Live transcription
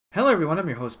Hello everyone, I'm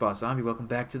your host Boss Zombie. Welcome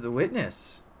back to The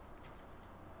Witness.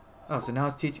 Oh, so now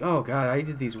it's teach. Oh god, I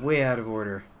did these way out of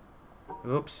order.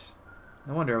 Oops.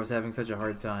 No wonder I was having such a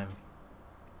hard time.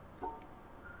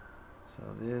 So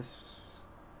this...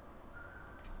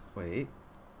 Wait.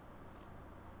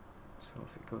 So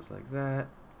if it goes like that,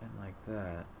 and like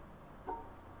that...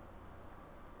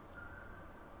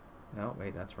 No,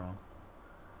 wait, that's wrong.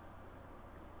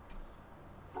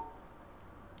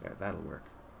 Yeah, that'll work.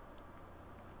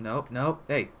 Nope, nope.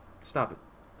 Hey, stop it.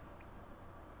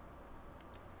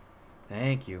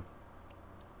 Thank you.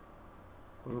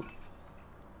 Oop.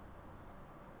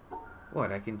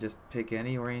 What, I can just pick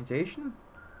any orientation?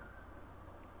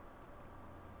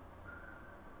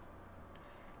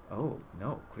 Oh,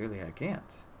 no, clearly I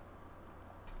can't.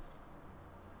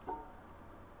 So,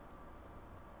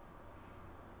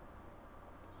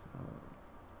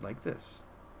 like this.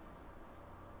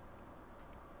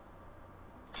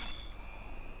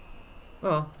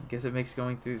 Well, I guess it makes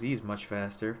going through these much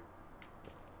faster.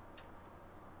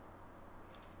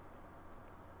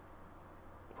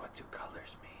 What do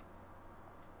colors mean?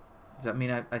 Does that mean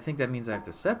I think that means I have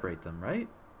to separate them, right?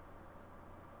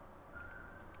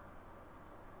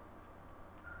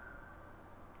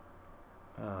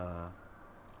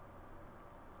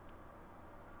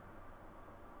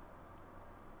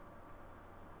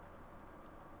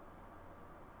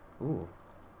 Ooh.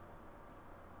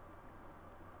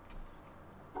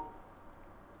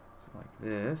 So like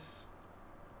this.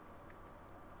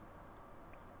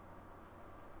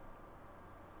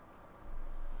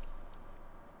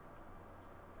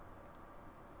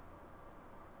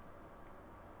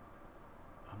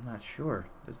 I'm not sure.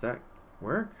 Does that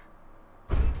work?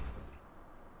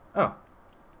 Oh.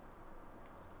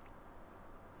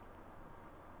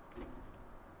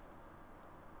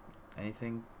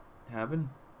 Anything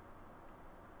happen?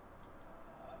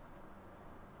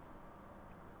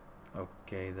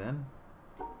 Okay then.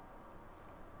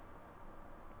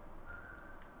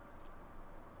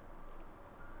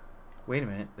 Wait a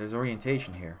minute, there's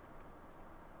orientation here.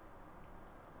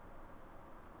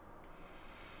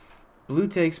 Blue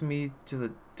takes me to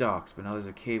the docks, but now there's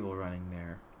a cable running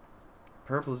there.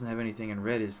 Purple doesn't have anything, and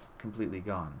red is completely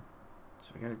gone.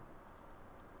 So we gotta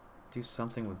do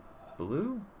something with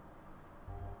blue?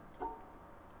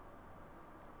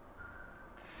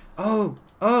 Oh!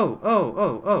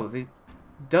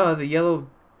 The yellow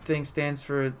thing stands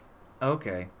for...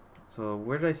 Okay. So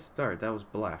where did I start? That was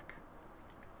black.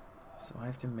 So I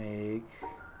have to make...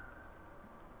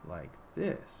 like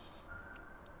this.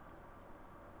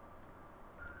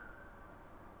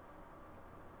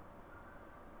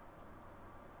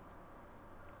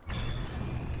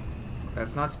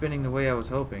 That's not spinning the way I was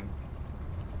hoping.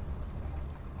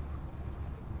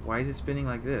 Why is it spinning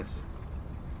like this?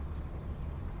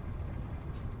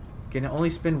 Can it only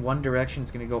spin one direction?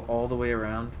 It's gonna go all the way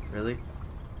around? Really?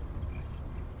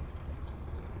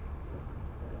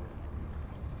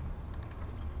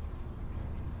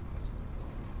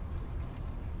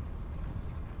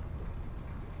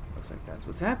 Looks like that's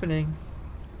what's happening.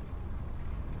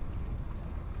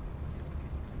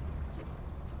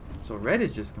 So red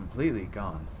is just completely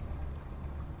gone.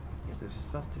 Yet there's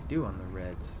stuff to do on the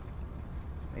reds.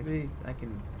 Maybe I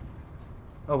can...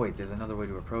 Oh wait, there's another way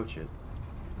to approach it.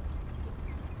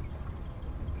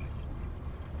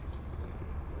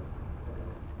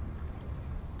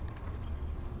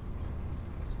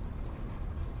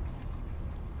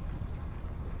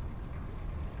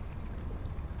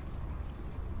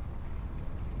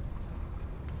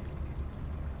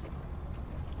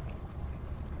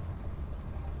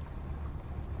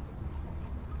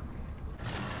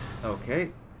 Okay,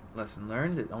 lesson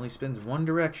learned. It only spins one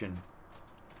direction.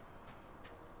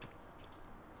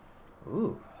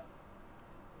 Ooh.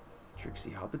 Tricksy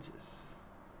hobbitses.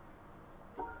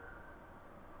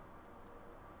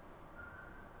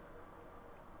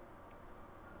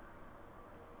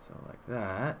 So like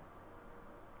that.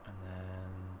 And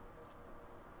then...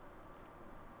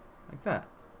 like that.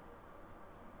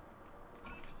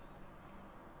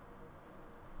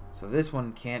 So this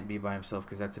one can't be by himself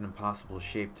because that's an impossible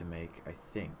shape to make, I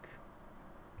think.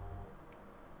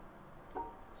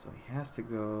 So he has to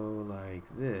go like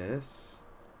this.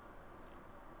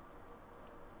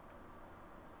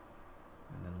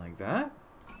 And then like that.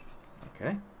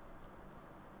 Okay.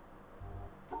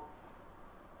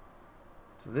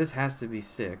 So this has to be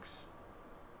 6.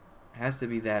 It has to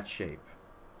be that shape.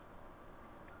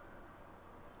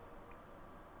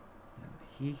 And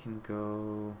he can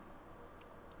go...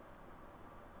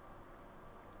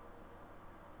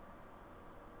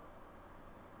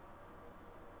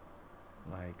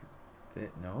 like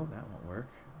that. No, that won't work.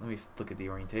 Let me look at the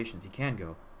orientations. He can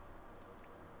go.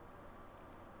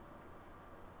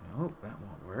 Nope, that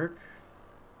won't work.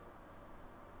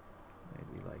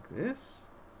 Maybe like this.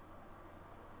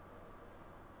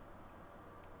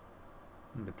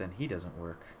 But then he doesn't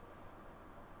work.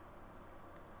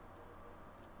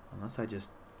 Unless I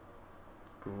just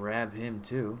grab him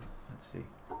too. Let's see.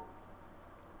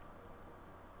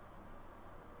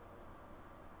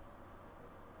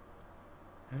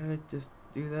 How did I just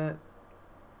do that?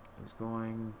 I was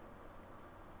going...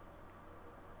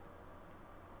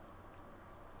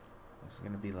 It's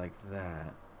going to be like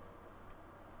that.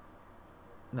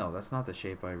 No, that's not the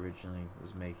shape I originally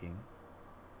was making.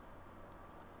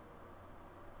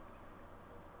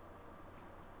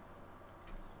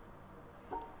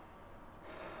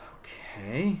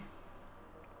 Okay.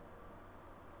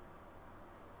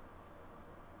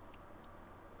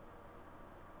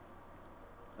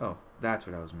 Oh, that's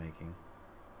what I was making.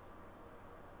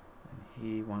 And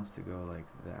he wants to go like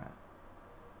that.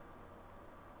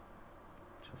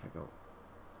 So if I go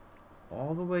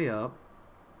all the way up,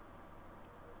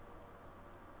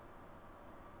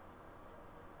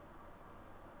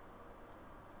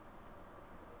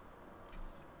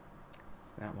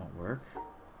 that won't work.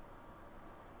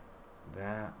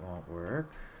 That won't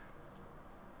work.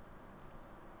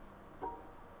 But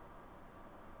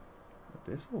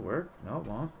this will work. No, it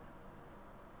won't.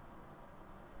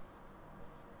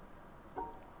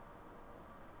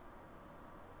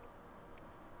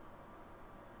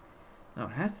 No,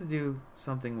 it has to do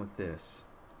something with this.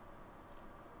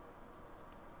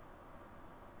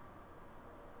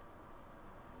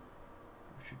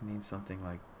 It should mean something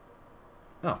like...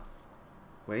 Oh.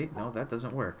 Wait, no, that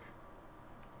doesn't work.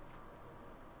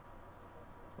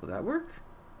 Will that work?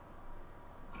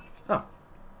 Oh.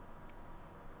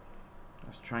 I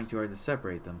was trying too hard to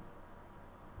separate them.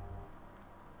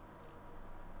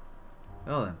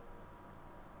 Well then.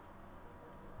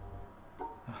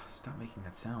 Oh, stop making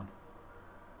that sound.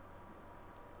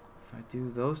 If I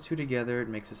do those two together, it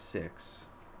makes a 6.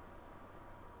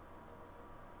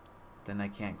 Then I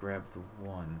can't grab the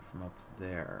 1 from up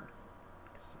there,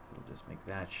 because it'll just make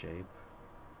that shape.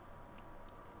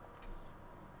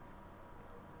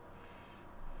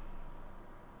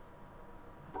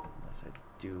 Unless I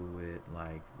do it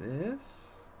like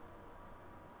this.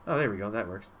 Oh, there we go. That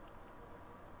works.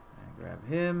 And grab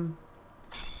him.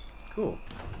 Cool.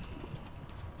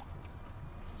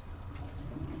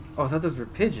 Oh, I thought those were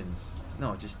pigeons.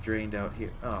 No, it just drained out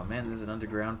here. Oh, man, there's an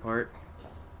underground part.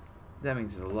 That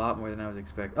means there's a lot more than I was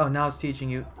expecting. Oh, now it's teaching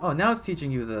you... Oh, now it's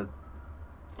teaching you the...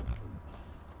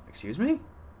 Excuse me?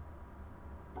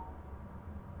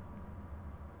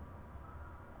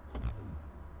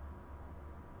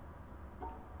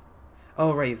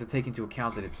 Oh, right, you have to take into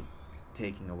account that it's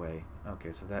taking away.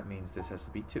 Okay, so that means this has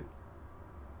to be 2.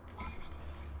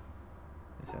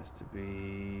 This has to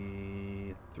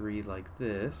be 3 like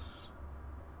this.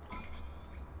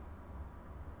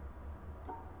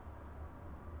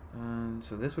 And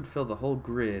so this would fill the whole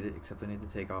grid, except I need to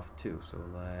take off 2. So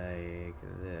like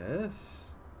this.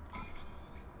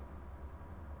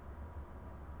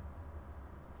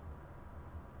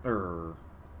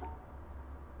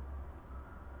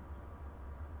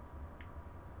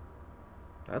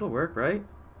 That'll work, right?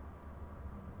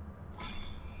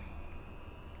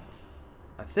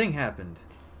 A thing happened.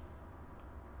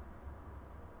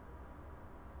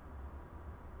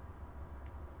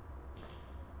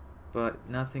 But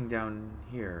nothing down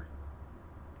here.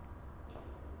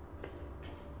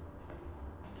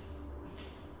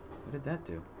 What did that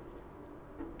do?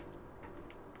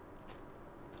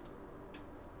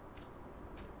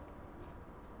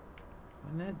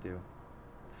 What did that do?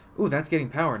 Ooh, that's getting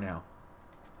power now.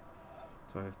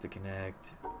 So I have to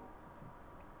connect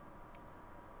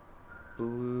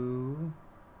blue.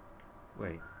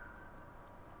 Wait.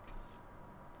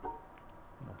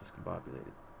 Not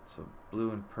discombobulated. So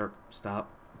blue and purple. Stop.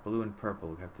 Blue and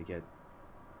purple have to get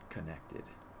connected.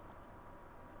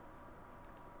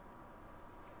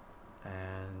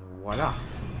 And voila.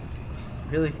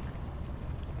 Really? So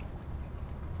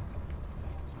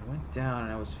I went down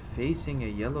and I was facing a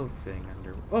yellow thing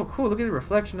under. Oh, cool! Look at the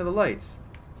reflection of the lights.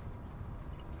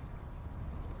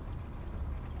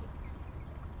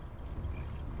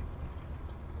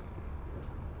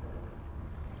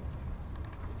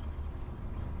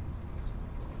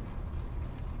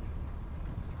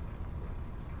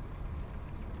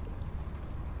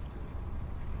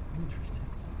 Interesting.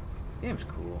 This game's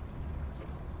cool.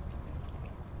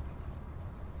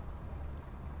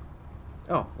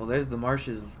 Oh, well there's the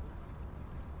Marsh's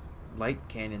light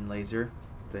cannon laser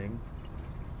thing.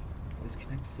 It's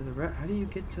connected to the red. How do you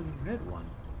get to the red one?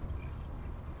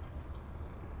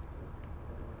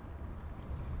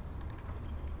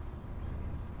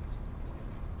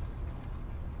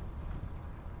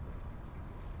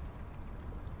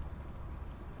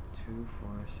 2, 4,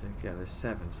 6. Yeah, there's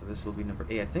 7. So this will be number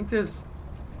 8. I think there's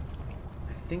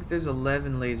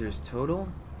 11 lasers total.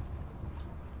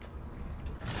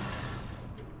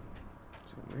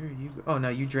 So where are you? Oh, no,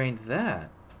 you drained that.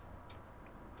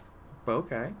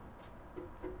 Okay.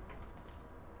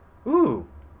 Ooh,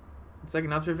 it's like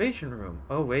an observation room.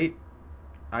 Oh wait,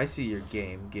 I see your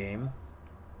game.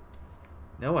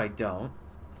 No, I don't.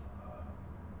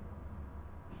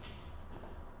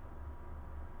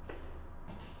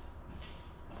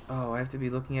 Oh, I have to be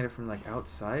looking at it from like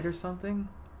outside or something?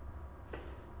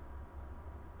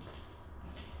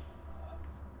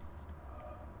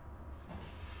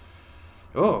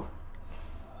 Oh,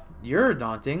 you're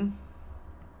daunting.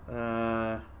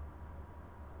 So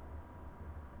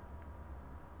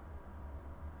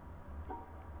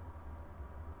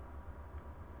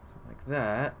like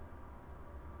that.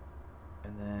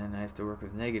 And then I have to work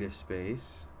with negative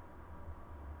space.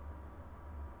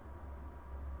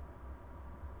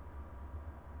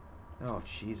 Oh,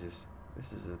 Jesus.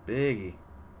 This is a biggie.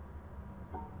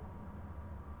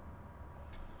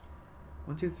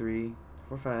 1, 2, 3,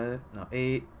 4, 5, no,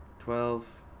 8, 12,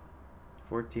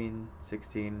 14,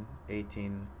 16,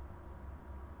 18.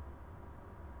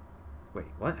 Wait,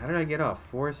 what? How did I get off?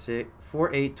 4,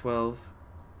 8, 12,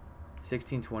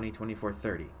 16, 20, 24,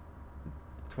 30.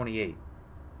 28.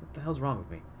 What the hell's wrong with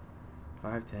me?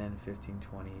 5, 10, 15,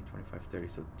 20, 25, 30.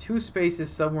 So 2 spaces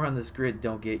somewhere on this grid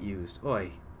don't get used.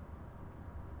 Oi.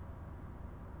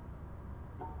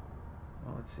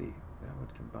 Well, let's see. That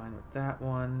would combine with that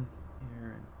one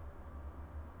here. And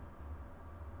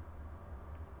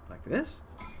like this?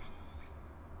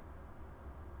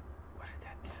 What did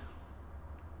that do?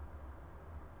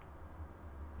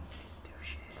 Didn't do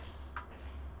shit.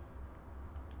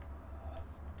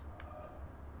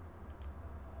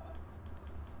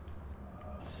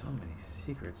 So many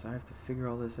secrets. I have to figure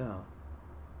all this out.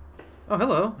 Oh,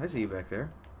 hello. I see you back there.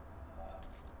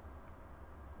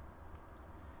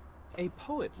 A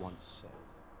poet once said,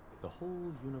 "The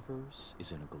whole universe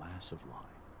is in a glass of wine."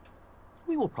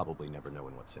 We will probably never know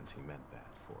in what sense he meant that,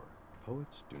 for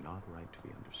poets do not write to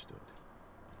be understood.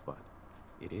 But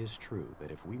it is true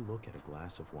that if we look at a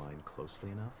glass of wine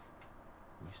closely enough,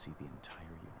 we see the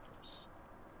entire universe.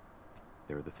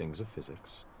 There are the things of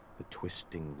physics, the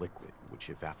twisting liquid which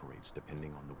evaporates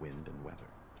depending on the wind and weather,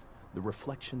 the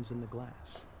reflections in the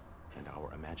glass, and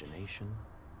our imagination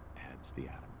adds the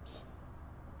atoms.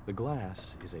 The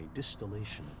glass is a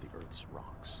distillation of the Earth's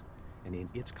rocks, and in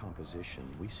its composition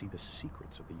we see the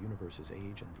secrets of the universe's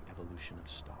age and the evolution of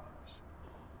stars.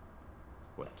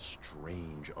 What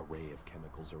strange array of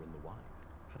chemicals are in the wine?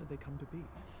 How did they come to be?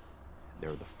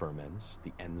 There are the ferments,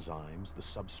 the enzymes, the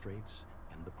substrates,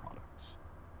 and the products.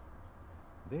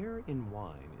 There in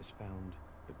wine is found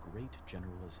the great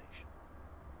generalization.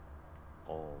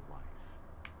 All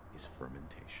life is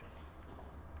fermentation.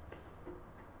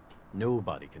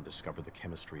 Nobody can discover the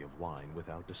chemistry of wine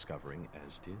without discovering,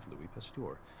 as did Louis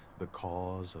Pasteur, the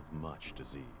cause of much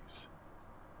disease.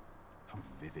 How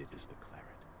vivid is the claret,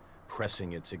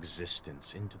 pressing its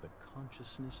existence into the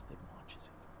consciousness that watches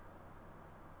it.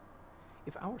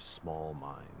 If our small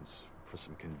minds, for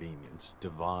some convenience,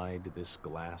 divide this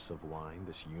glass of wine,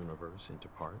 this universe, into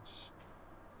parts,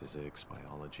 physics,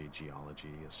 biology,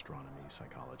 geology, astronomy,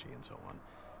 psychology, and so on,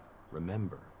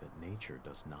 remember that nature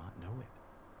does not know it.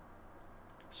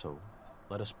 So,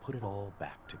 let us put it all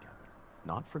back together,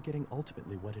 not forgetting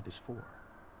ultimately what it is for.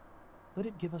 Let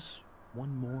it give us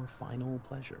one more final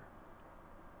pleasure.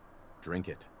 Drink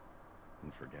it,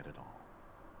 and forget it all.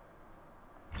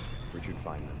 Richard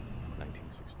Feynman,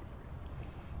 1963.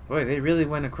 Boy, they really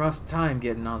went across time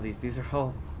getting all these. These are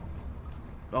all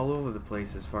over the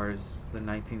place as far as the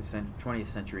 20th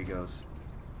century goes.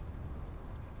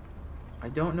 I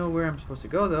don't know where I'm supposed to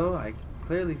go, though. I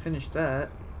clearly finished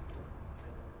that.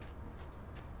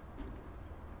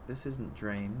 This isn't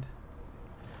drained.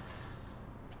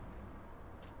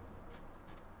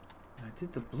 I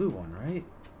did the blue one, right?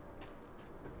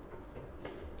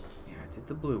 Yeah, I did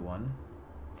the blue one.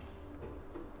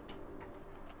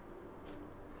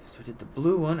 So I did the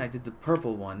blue one, I did the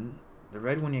purple one. The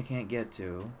red one you can't get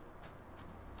to.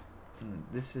 And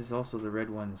this is also the red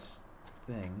one's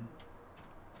thing.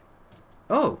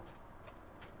 Oh!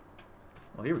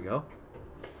 Well, here we go.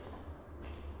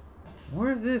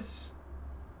 More of this.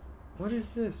 What is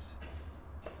this?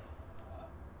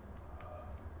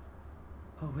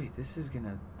 Oh wait, this is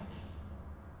gonna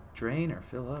drain or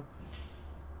fill up.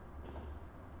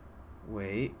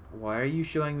 Wait, why are you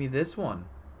showing me this one?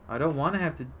 I don't want to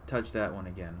have to touch that one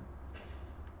again.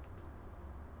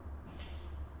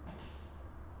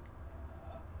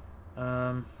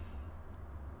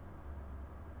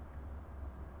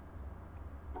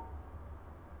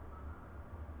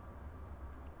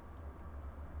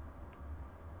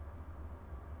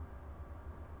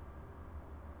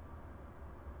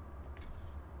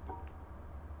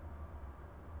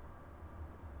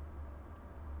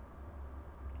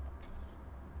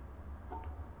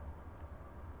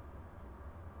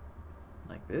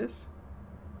 Like this?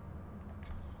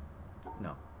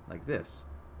 No, like this.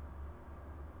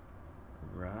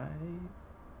 Right.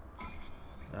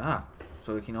 Ah,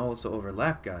 so we can also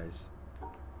overlap, guys. I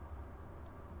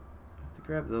have to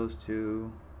grab those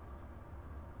two.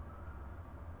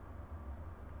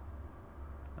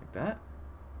 Like that.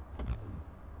 3,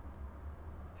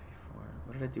 4.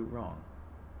 What did I do wrong?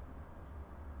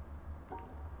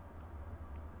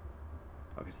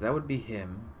 Okay, so that would be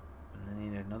him. And then I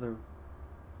need another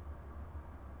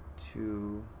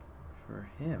 2 for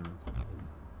him.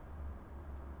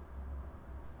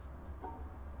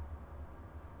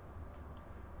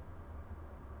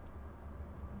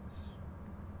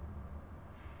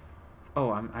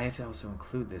 Oh, I have to also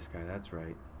include this guy, that's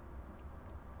right.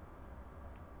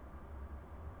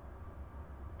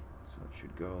 So it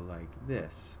should go like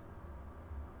this.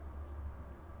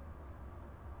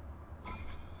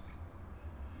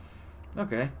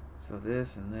 Okay, so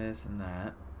this and this and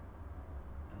that.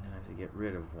 And then I have to get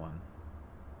rid of one.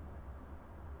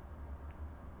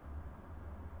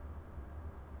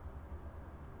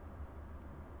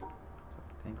 So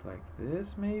I think like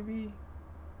this, maybe?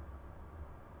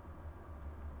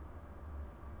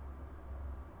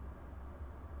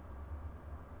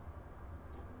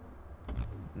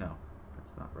 No,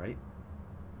 that's not right.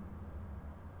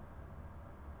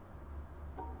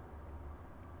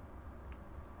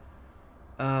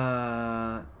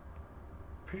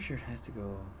 Pretty sure it has to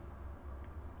go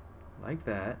like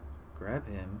that. Grab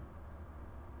him.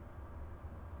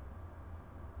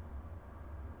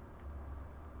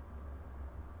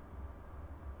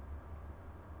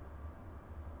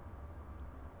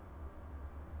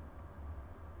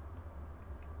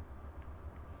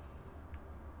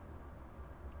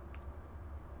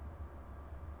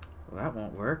 Well, that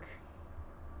won't work.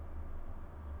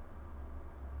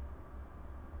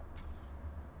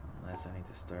 Unless I need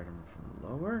to start him from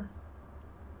lower.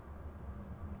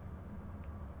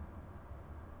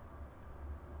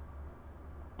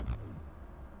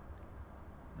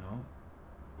 No.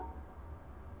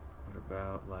 What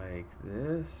about like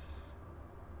this?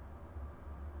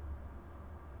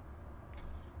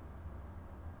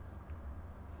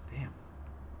 Damn.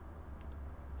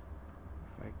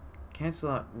 If I cancel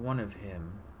out one of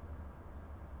him.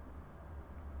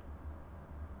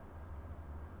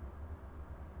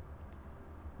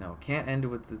 No, can't end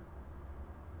with the...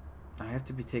 I have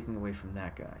to be taking away from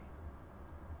that guy.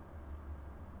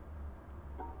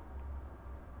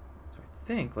 So I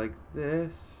think like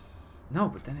this... No,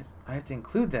 but then I have to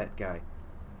include that guy.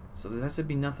 So there has to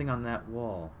be nothing on that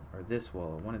wall. Or this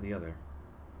wall, one or the other.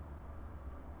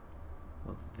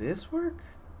 Will this work?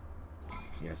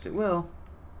 Yes, it will.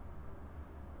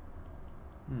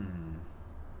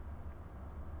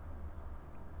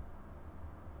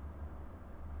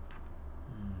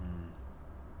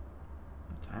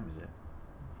 What time is it?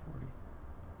 40.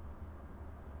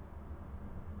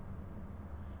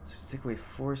 So let's take away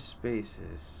 4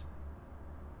 spaces.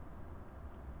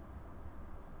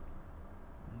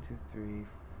 1, 2, 3.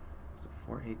 So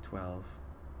 4, 8, 12.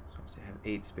 So I have to have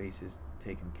 8 spaces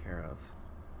taken care of.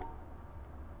 1,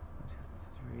 2,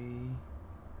 3.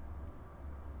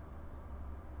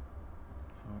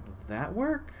 4. Will that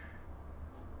work?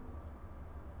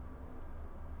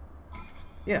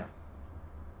 Yeah.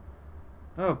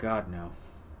 Oh God, no.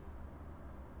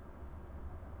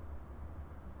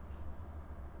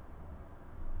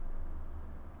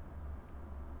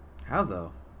 How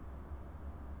though?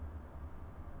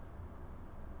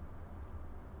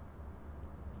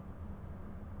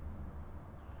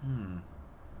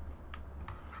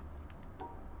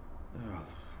 Ugh,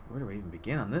 where do I even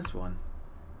begin on this one?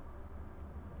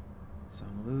 So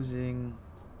I'm losing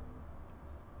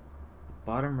the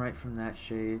bottom right from that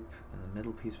shape and the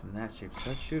middle piece from that shape. So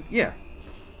that should... Yeah!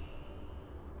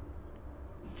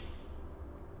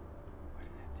 What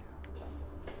did that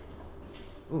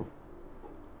do? Ooh.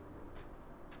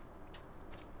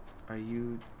 Are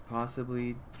you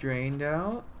possibly drained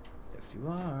out? Yes, you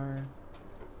are.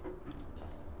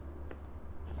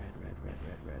 Red, red, red,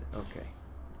 red, red. Okay.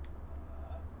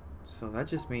 So that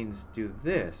just means do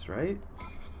this, right?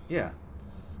 Yeah.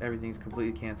 Everything's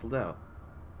completely canceled out.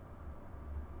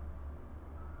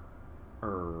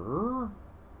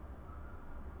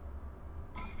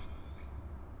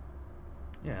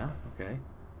 Yeah, okay.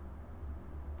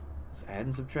 Let's add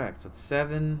and subtract. So it's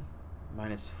 7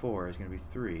 minus 4 is going to be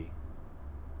 3.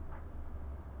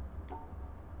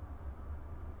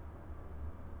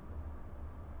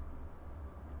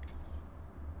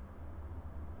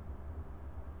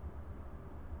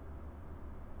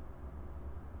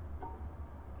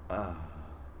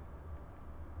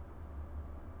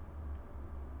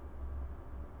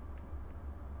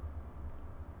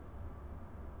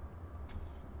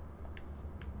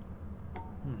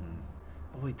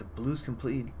 Oh wait, the blues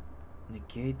completely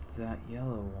negate that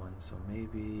yellow one, so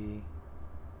maybe...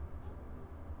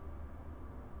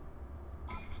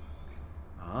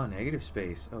 Oh, negative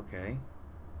space, okay.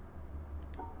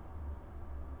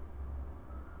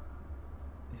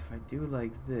 If I do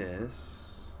like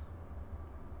this...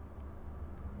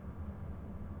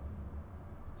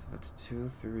 So that's 2,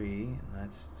 3, and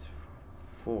that's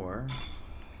 4.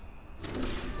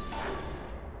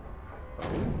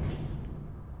 Oh.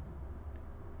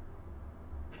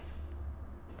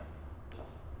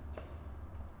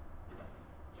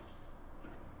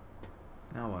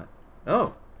 Now what?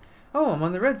 Oh! Oh, I'm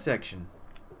on the red section.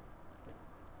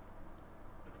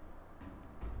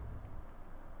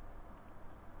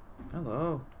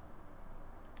 Hello.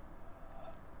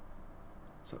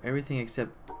 So everything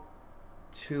except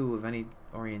 2 of any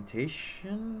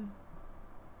orientation?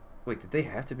 Wait, did they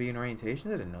have to be in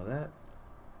orientation? I didn't know that.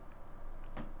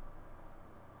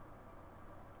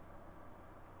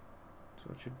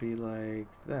 So it should be like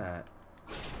that.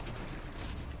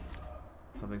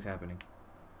 Something's happening.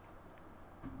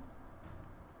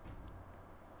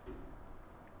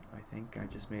 I think I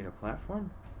just made a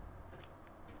platform.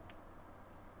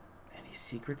 Any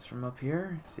secrets from up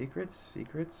here? Secrets?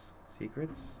 Secrets?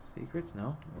 Secrets? Secrets?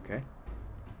 No? Okay.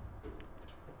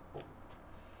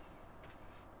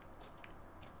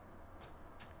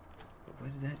 But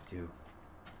what did that do?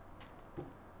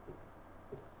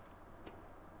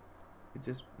 It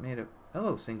just made a...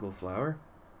 Hello, single flower.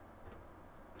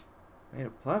 Made a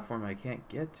platform I can't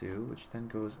get to, which then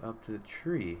goes up to the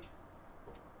tree.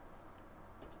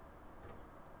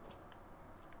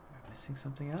 Am I missing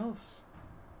something else?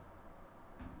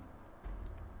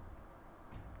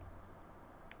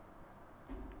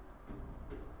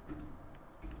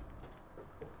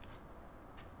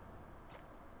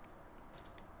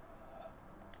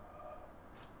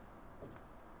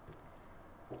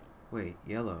 Wait,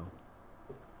 yellow.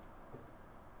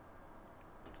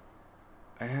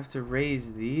 I have to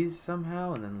raise these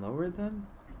somehow and then lower them?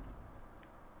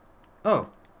 Oh!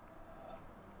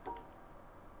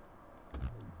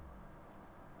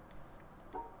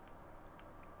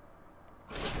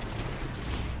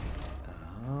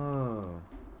 Oh.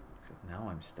 Except now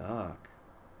I'm stuck.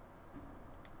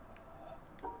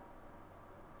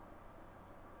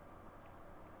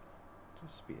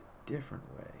 Just be a different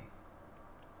way.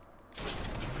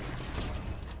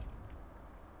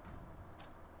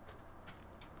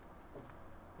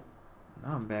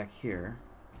 Now I'm back here.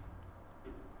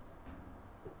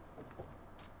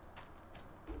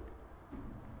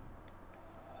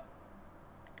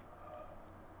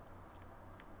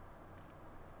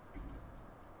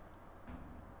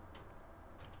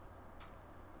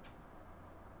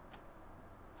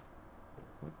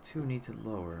 What 2 need to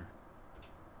lower?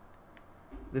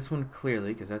 This one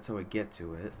clearly, because that's how I get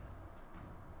to it.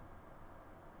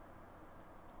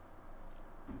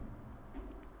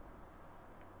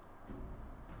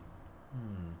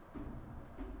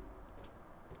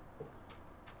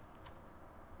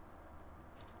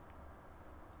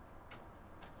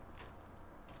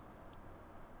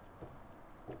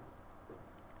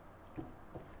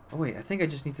 Oh wait, I think I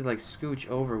just need to like scooch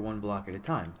over 1 block at a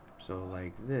time. So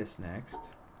like this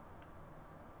next.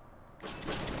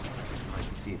 I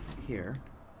can see it from here.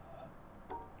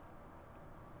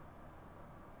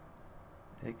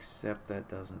 Except that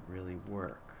doesn't really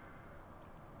work.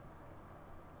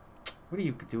 What are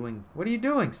you doing? What are you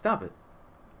doing? Stop it.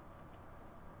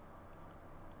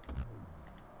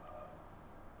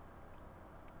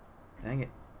 Dang it.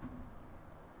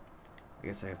 I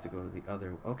guess I have to go to the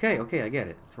other... Okay, okay, I get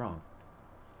it. It's wrong.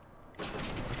 So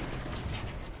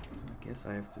I guess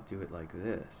I have to do it like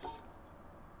this.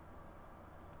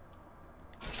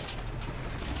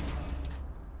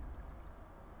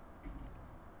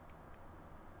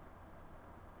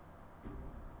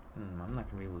 I'm not going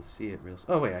to be able to see it real...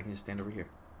 Oh, wait, I can just stand over here.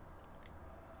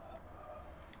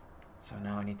 So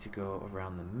now I need to go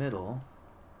around the middle.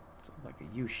 So like a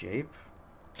U shape.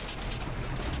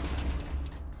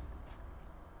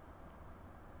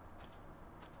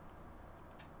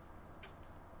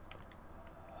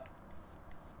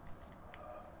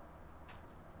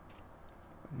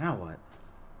 Now what?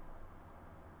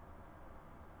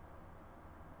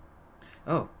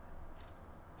 Oh.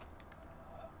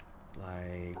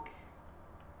 Like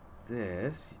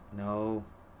this. No.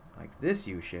 Like this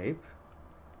U shape.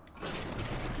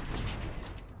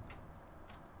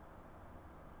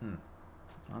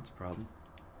 That's a problem.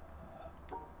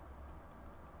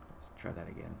 Let's try that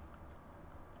again.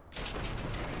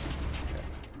 Okay.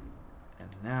 And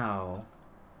now...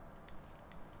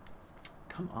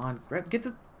 Come on, get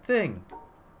the thing!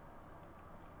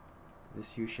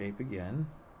 This U shape again.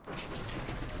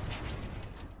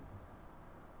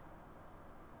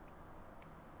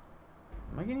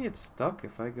 Am I gonna get stuck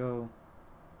if I go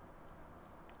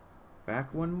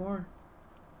back one more?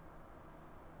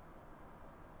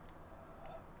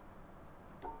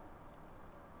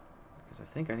 Because I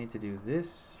think I need to do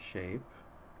this shape.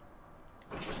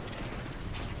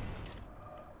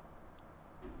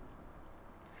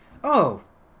 Oh!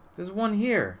 There's one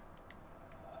here.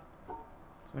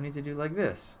 So I need to do like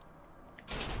this.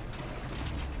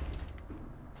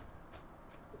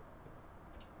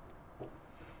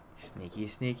 Sneaky,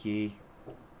 sneaky.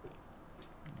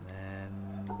 And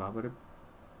then baba da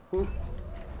boop.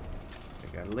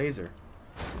 I got a laser.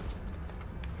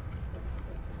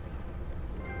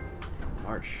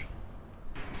 Marsh.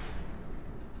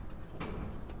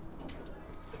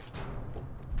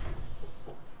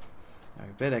 I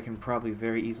bet I can probably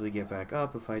very easily get back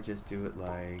up if I just do it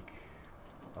like,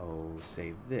 oh,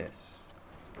 say this.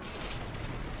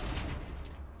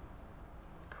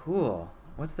 Cool.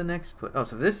 What's the next place? Oh,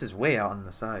 so this is way out on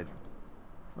the side.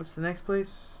 What's the next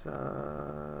place?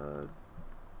 The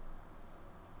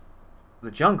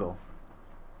jungle.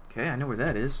 Okay, I know where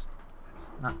that is.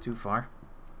 It's not too far.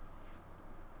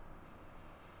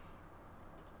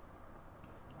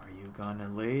 Are you gonna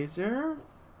laser?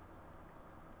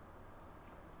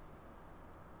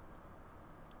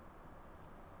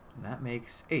 And that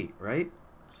makes 8, right?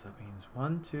 So that means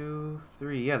 1, 2,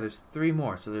 3. Yeah, there's 3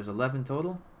 more. So there's 11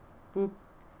 total. Boop.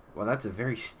 Well, that's a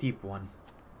very steep one.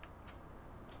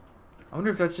 I wonder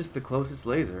if that's just the closest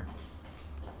laser.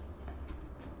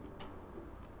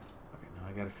 Okay, now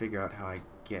I gotta figure out how I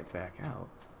get back out.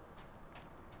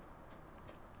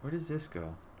 Where does this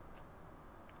go?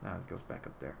 Now it goes back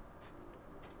up there.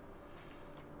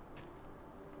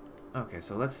 Okay,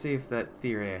 so let's see if that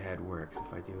theory I had works.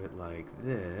 If I do it like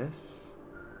this...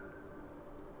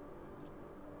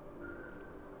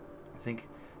 I think...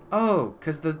 Oh,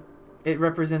 because it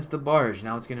represents the barge.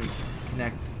 Now it's going to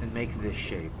connect and make this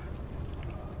shape.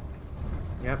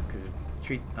 Yep, because it's...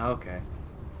 Okay.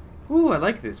 Ooh, I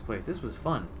like this place. This was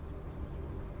fun.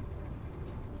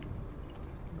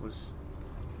 It was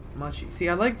much... See,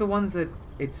 I like the ones that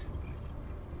it's...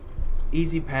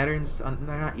 easy patterns,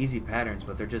 they're not easy patterns,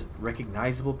 but they're just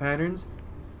recognizable patterns,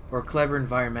 or clever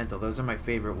environmental. Those are my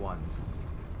favorite ones.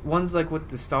 Ones like with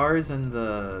the stars and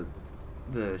the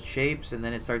shapes, and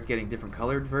then it starts getting different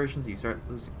colored versions. You start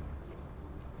losing.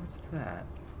 What's that?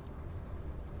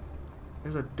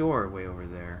 There's a door way over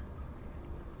there.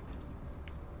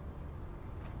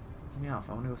 Let me off.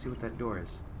 I want to go see what that door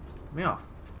is. Let me off.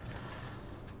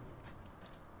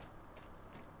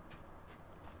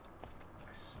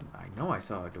 I know I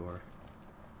saw a door.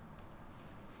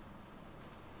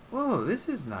 Whoa, this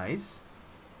is nice.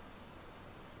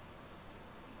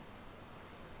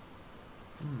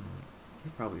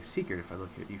 You're probably a secret if I look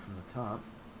at you from the top.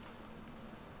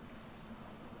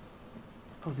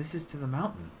 Oh, this is to the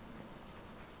mountain.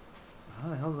 So how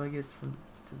the hell do I get from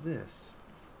to this?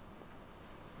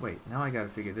 Wait, now I gotta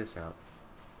figure this out.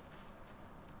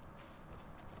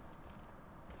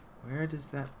 Where does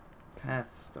that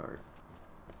path start?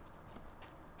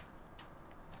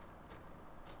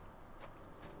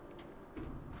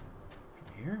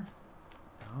 Here?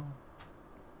 No.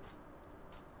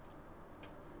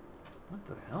 What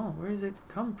the hell? Where does it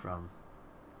come from?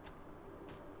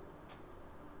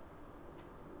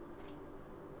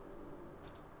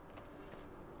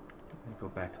 Let me go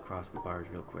back across the barge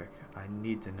real quick. I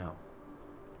need to know.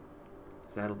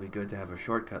 So that'll be good to have a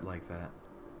shortcut like that.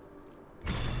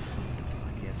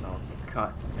 I guess I'll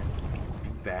cut and be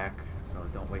back so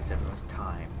don't waste everyone's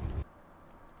time.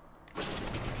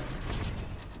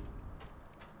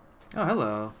 Oh,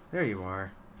 hello. There you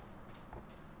are.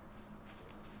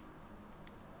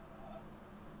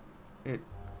 It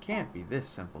can't be this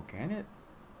simple, can it?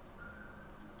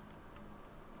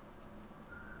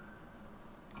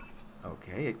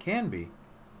 Okay, it can be.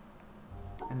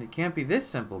 And it can't be this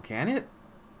simple, can it?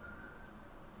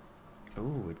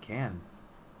 Oh, it can.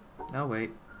 No,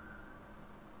 wait.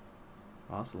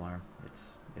 False alarm.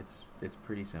 It's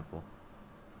pretty simple.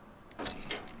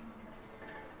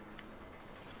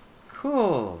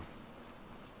 Cool.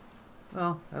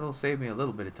 Well, that'll save me a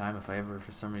little bit of time if I ever,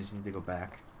 for some reason, need to go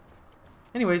back.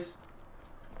 Anyways,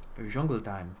 jungle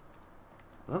time.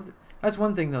 Love it. That's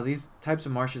one thing, though. These types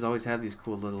of marshes always have these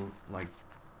cool little, like,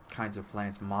 kinds of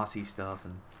plants, mossy stuff,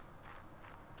 and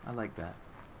I like that.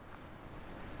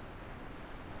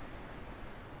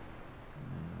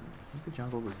 I think the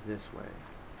jungle was this way.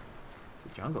 It's a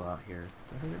jungle out here.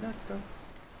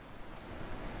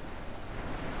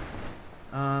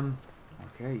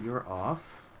 Okay, you're off.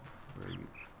 Where are you?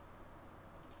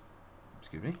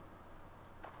 Excuse me?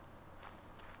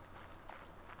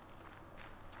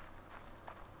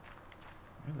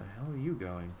 Where the hell are you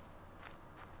going?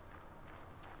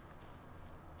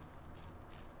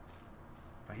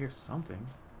 I hear something.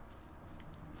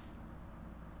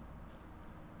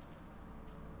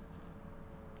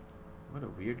 What a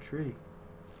weird tree.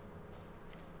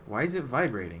 Why is it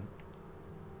vibrating?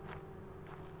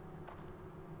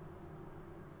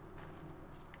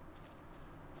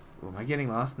 Oh, am I getting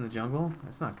lost in the jungle?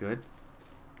 That's not good.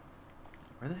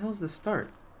 Where the hell's the start?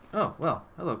 Oh, well,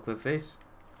 hello, cliff face.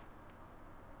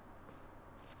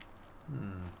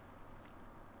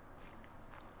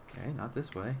 Okay, not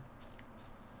this way.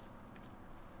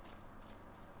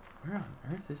 Where on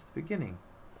earth is the beginning?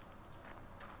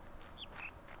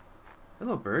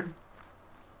 Hello, bird.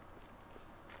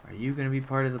 Are you gonna be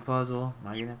part of the puzzle?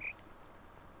 Am I gonna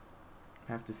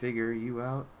have to figure you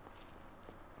out?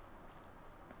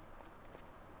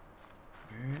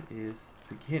 Where is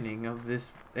the beginning of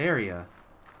this area?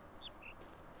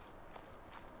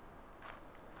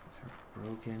 These are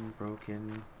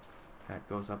broken. That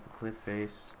goes up a cliff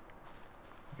face.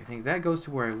 I think that goes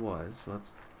to where I was. So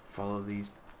let's follow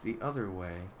these the other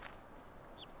way.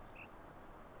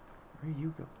 Where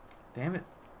you go? Damn it.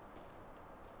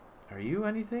 Are you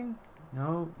anything?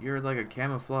 No, you're like a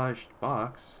camouflaged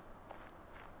box.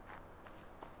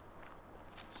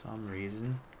 For some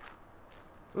reason.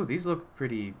 Oh, these look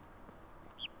pretty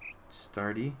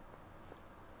sturdy.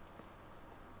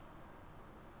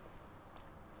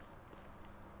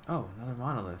 Oh, another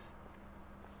monolith.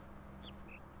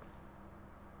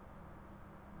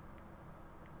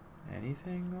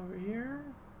 Anything over here?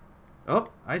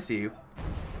 Oh, I see you.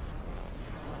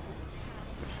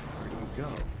 Where do you go?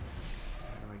 How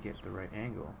do I get the right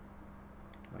angle?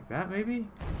 Like that, maybe?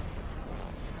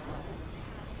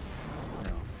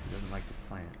 No, he doesn't like the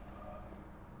plant.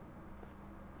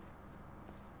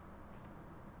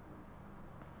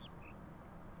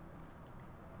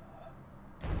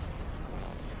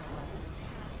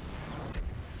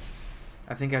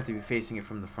 I think I have to be facing it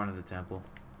from the front of the temple.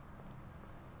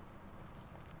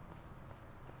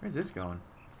 Where's this going?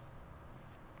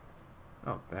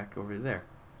 Oh, back over there.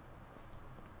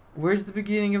 Where's the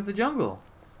beginning of the jungle?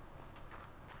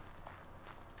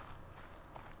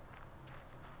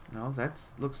 No,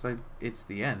 that's looks like it's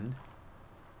the end.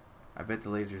 I bet the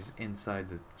laser's inside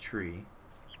the tree.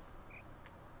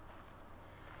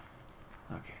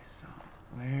 Okay, so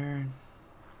where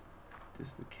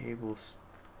does the cable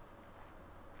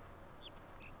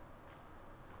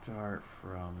start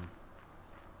from?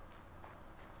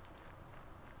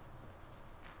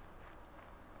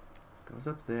 Goes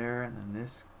up there, and then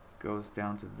this goes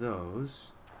down to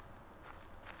those.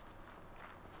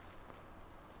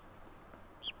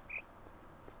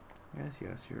 Yes,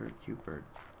 you're a cute bird.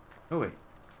 Oh wait,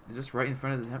 is this right in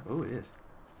front of the temple? Oh, it is.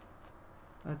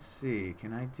 Let's see,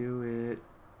 can I do it?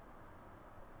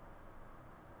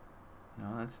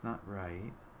 No, that's not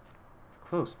right. It's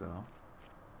close though.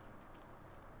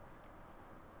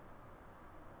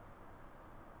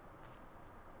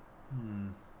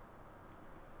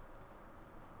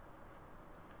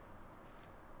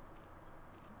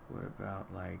 What about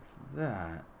like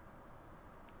that?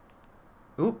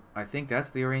 Oop, I think that's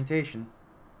the orientation.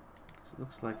 So it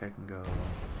looks like I can go...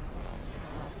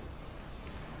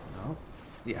 No.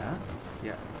 Yeah.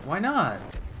 Why not?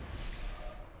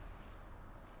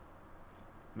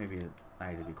 Maybe I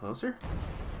had to be closer?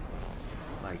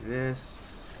 Like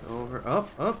this. Over. Up.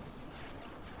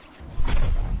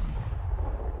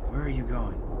 Where are you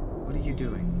going? What are you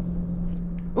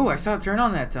doing? Oh, I saw it turn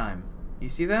on that time. You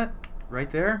see that?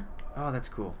 Right there? Oh, that's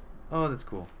cool.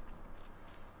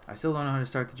 I still don't know how to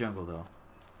start the jungle, though.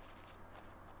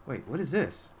 Wait, what is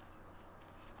this?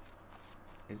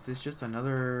 Is this just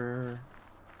another...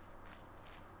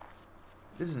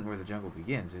 This isn't where the jungle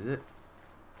begins, is it?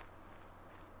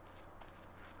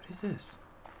 What is this?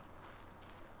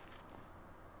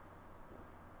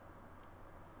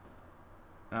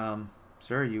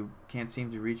 Sir, you can't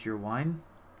seem to reach your wine?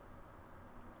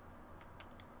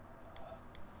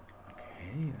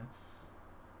 Okay, that's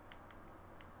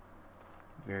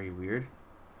very weird.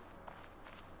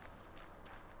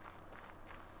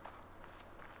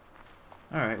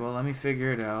 Alright, well, let me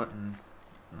figure it out, and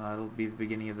that'll be the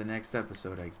beginning of the next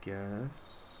episode, I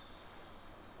guess.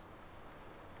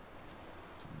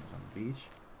 Someone's on the beach.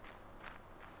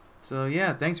 So,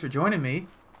 yeah, thanks for joining me.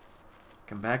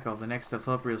 Come back, I'll have the next stuff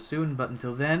up real soon, but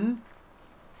until then,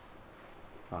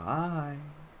 bye.